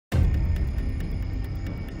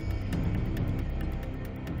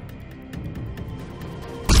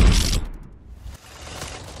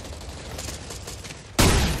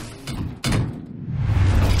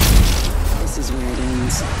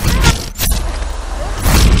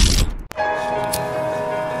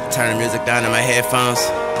turn the music down in my headphones.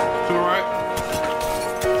 To the right.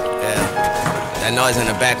 Yeah. That noise in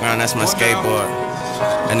the background, that's my skateboard.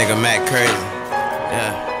 That nigga Mac crazy.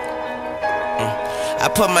 Yeah. I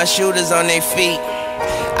put my shooters on their feet.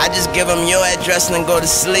 I just give them your address and go to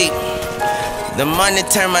sleep. The money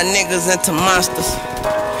turn my niggas into monsters.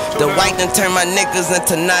 The white done turn my niggas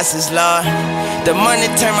into Nazis, Lord. The money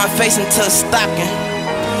turn my face into a stocking.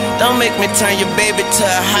 Don't make me turn your baby to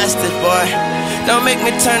a hostage, boy. Don't make me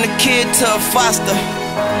turn a kid to a foster.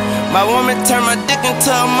 My woman turn my dick into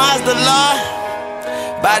a Mazda, Lord.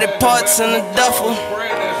 Body parts in a duffel.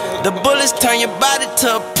 The bullets turn your body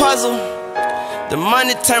to a puzzle. The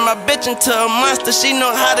money turn my bitch into a monster. She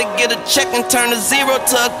know how to get a check and turn a zero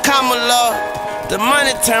to a comma, Lord. The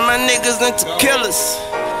money turn my niggas into killers.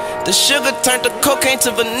 The sugar turned the cocaine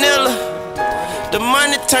to vanilla. The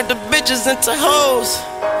money turned the bitches into hoes.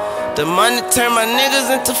 The money turned my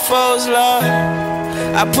niggas into foes, Lord.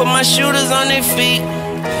 I put my shooters on their feet.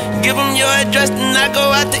 Give them your address and I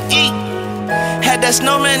go out to eat. Had that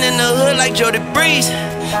snowman in the hood like Jody Breeze.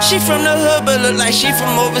 She from the hood but look like she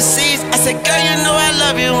from overseas. I said, girl, you know I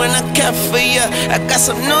love you when I care for you. I got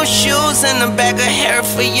some new shoes and a bag of hair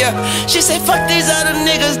for you. She said, fuck these other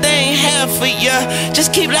niggas, they ain't hair for you.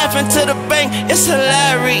 Just keep laughing to the bank, it's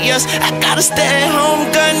hilarious. I got a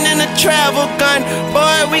stay-at-home gun and a travel gun.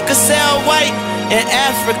 Boy, we could sell white in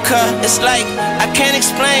Africa. It's like, I can't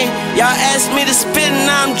explain. Y'all asked me to spit and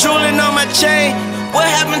now I'm drooling on my chain. What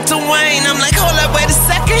happened to Wayne? I'm like, hold up, wait a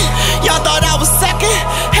second. Y'all thought I was second.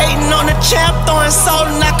 Hating on the champ, throwing salt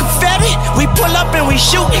and not confetti. We pull up and we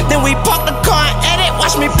shoot, then we park the car and edit.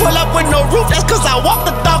 Watch me pull up with no roof, that's cause I walk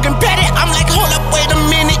the dog and pet it. I'm like, hold up, wait a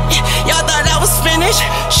minute. Y'all thought I was finished.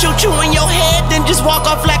 Shoot you in your head, then just walk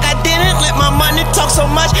off like I didn't. Let my money talk so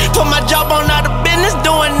much, put my job on out of business.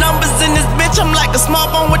 Doing numbers in this bitch, I'm like a small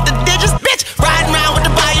bone with the digits. Bitch, riding around with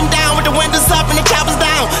the volume down, with the windows up and the choppers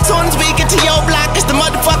down. Soon as we get to your block, it's the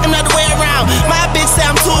motherfucking other way around. My bitch say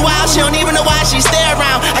I'm too wild, she don't even know why she stay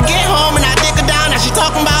around. I get home and I dick her down, now she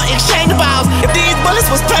talking about exchange the balls. If these bullets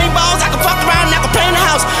was paintballs, I could fuck around and I could paint a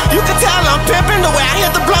house. You can tell I'm pimping the way I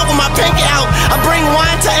hit the blunt with my pinky out. I bring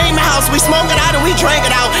wine to aim the house, we smoke it out and we drink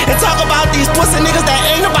it out. And talk about these pussy niggas that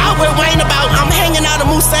ain't about what we ain't about. I'm hanging out of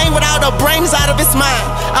Moussain without her brains out of its mind.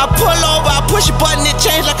 I pull over, I push a button, it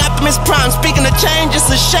change like Optimus Prime. Speaking of change, it's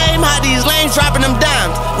a shame how these lanes dropping them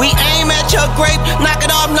dimes. We aim at your grape, knock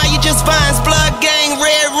it off, now you just vines. Blood gang,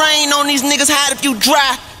 red rain on these niggas, hide if you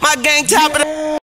dry. My gang top of the